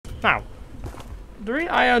Now,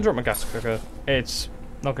 I dropped my gas cooker. It's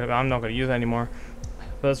not gonna. I'm not gonna use it anymore.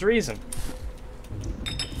 But there's a reason.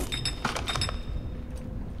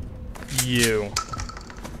 You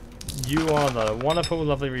are the wonderful,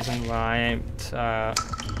 lovely reason why I ain't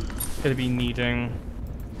gonna be needing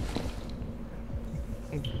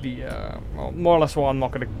the well, more or less why I'm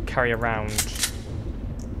not gonna carry around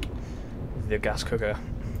the gas cooker.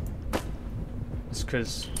 It's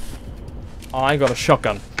because I got a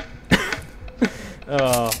shotgun.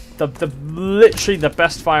 Literally the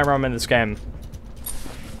best firearm in this game.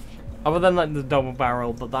 Other than like the double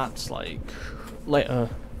barrel, but that's like later.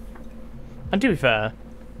 And to be fair,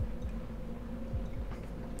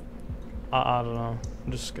 I don't know.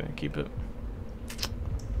 I'm just gonna keep it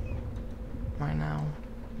right now.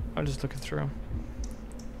 I'm just looking through.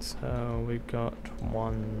 So we've got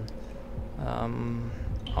one.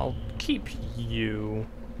 I'll keep you.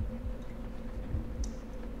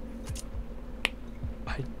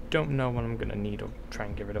 I don't know what I'm gonna need or try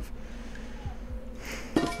and get rid of.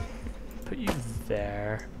 Put you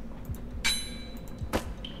there.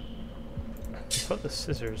 Put the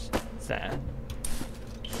scissors there.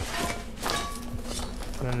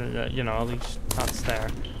 And then, you know, at least that's there.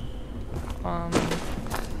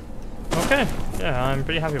 Okay. Yeah, I'm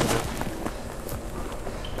pretty happy with it.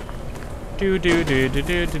 Do do do do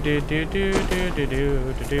do do do do do do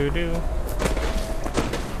do do do.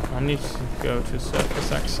 I need to go to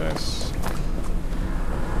surface access.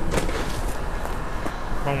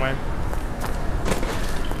 Wrong way.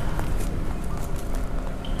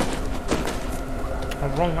 Oh,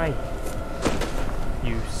 wrong way.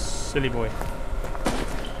 You silly boy.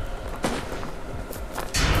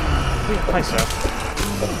 Hi, sir.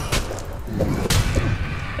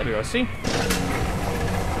 There we go, see?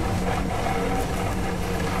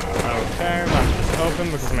 Okay, that's just open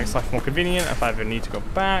because it makes life more convenient if I ever need to go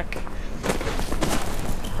back.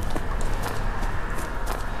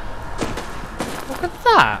 Look at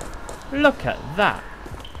that! Look at that!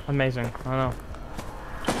 Amazing, I know.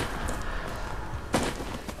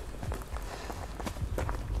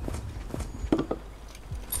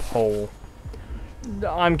 Hole.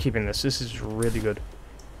 I'm keeping this. This is really good.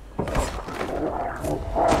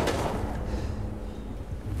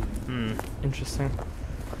 Interesting.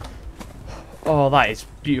 Oh, that is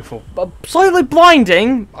beautiful. Slightly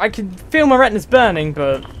blinding. I can feel my retinas burning,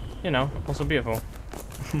 but you know, also beautiful.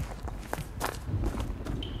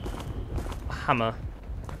 Hammer.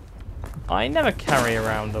 I never carry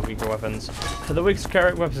around the weaker weapons. The weakest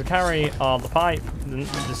weapons to carry are the pipe, the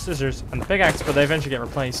scissors, and the pickaxe, but they eventually get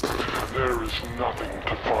replaced. There is nothing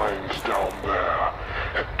to find down there.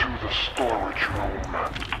 Head to the storage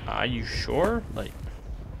room. Are you sure? Like,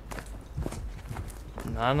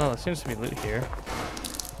 no, there seems to be loot here.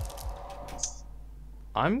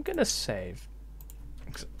 I'm gonna save.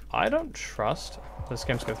 I don't trust this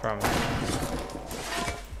game's gonna throw me.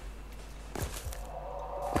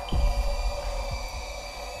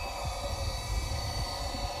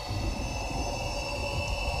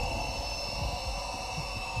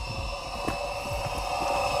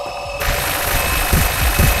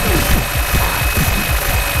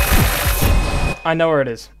 I know where it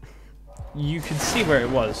is. You can see where it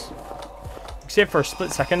was. You can see it for a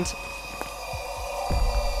split second.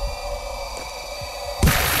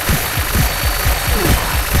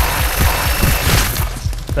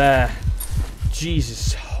 There.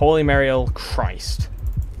 Jesus. Holy Mary, old Christ.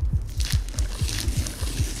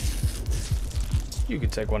 You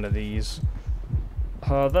could take one of these.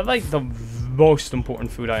 They're like the most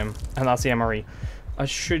important food item, and that's the MRE. I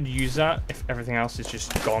should use that if everything else is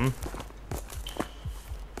just gone.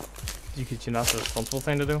 You could, you know, that's the responsible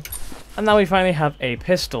thing to do. And now we finally have a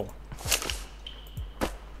pistol.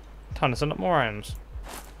 Time to set up more items.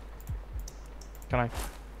 Can I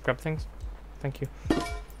grab things? Thank you.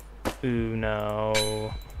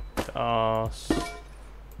 Uno, dos,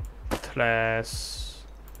 tres,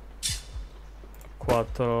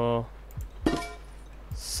 cuatro,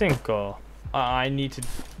 cinco. I need to.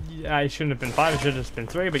 I shouldn't have been 5. It should have just been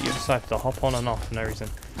 3. But you decided to hop on and off for no reason.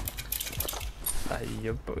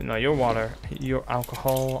 Your water, your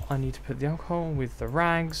alcohol. I need to put the alcohol with the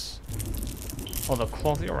rags. Or the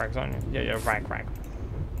cloth. Your rags, aren't you? Yeah, rag.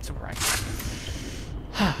 It's a rag.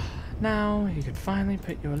 Now you can finally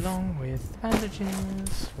put you along with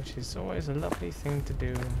bandages, which is always a lovely thing to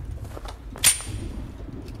do.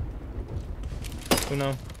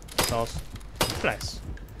 Uno, dos, tres,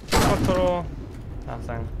 cuatro.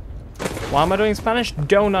 Nothing. Why am I doing Spanish?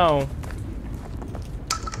 Don't know.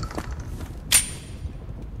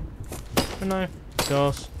 Uno,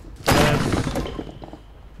 dos, tres,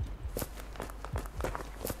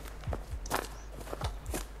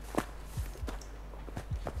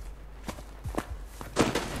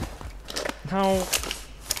 How...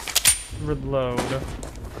 Reload.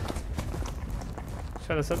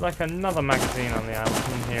 So there's like another magazine on the island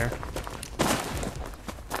in here.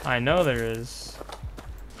 I know there is.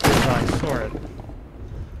 Because I saw it.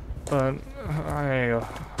 But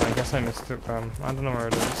I guess I missed it. I don't know where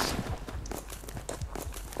it is.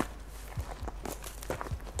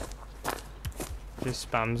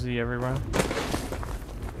 Just spamsy everywhere.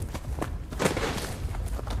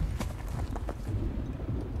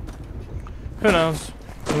 Who knows?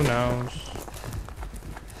 Who knows?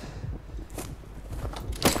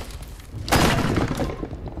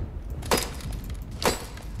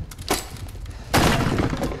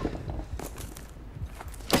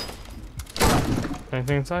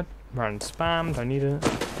 Anything inside? Run spam, don't need it.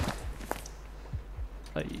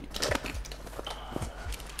 Like,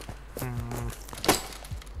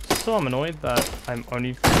 still I'm annoyed that I'm only,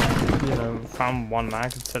 you know, found 1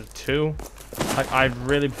 mag instead of 2. Like, I'd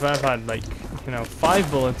really prefer if I had, like, you know,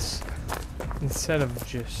 5 bullets instead of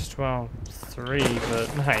just, well, 3, but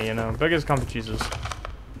hey, you know, beggars can't be choosers.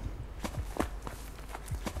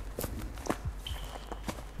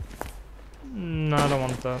 No, I don't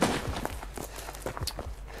want that.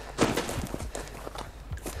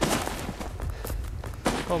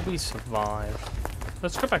 Well, we survived.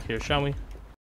 Let's go back here, shall we?